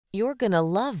You're gonna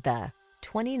love the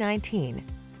 2019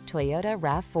 Toyota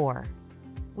RAV4.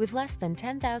 With less than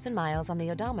 10,000 miles on the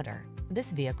odometer,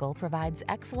 this vehicle provides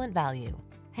excellent value.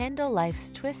 Handle life's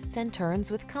twists and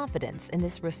turns with confidence in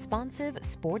this responsive,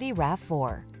 sporty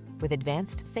RAV4. With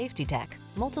advanced safety tech,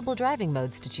 multiple driving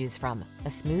modes to choose from, a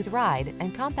smooth ride,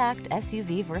 and compact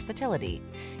SUV versatility,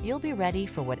 you'll be ready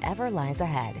for whatever lies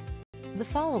ahead. The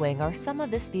following are some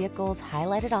of this vehicle's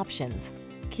highlighted options: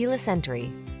 keyless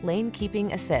entry, lane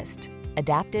keeping assist,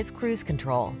 adaptive cruise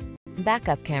control,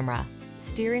 backup camera,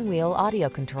 steering wheel audio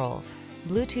controls,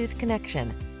 Bluetooth connection,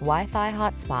 Wi-Fi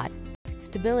hotspot,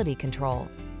 stability control,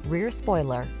 rear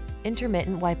spoiler,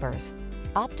 intermittent wipers.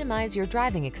 Optimize your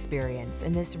driving experience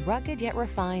in this rugged yet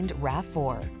refined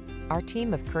RAV4. Our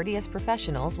team of courteous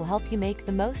professionals will help you make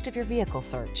the most of your vehicle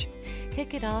search.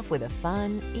 Kick it off with a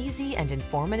fun, easy, and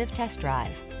informative test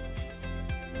drive.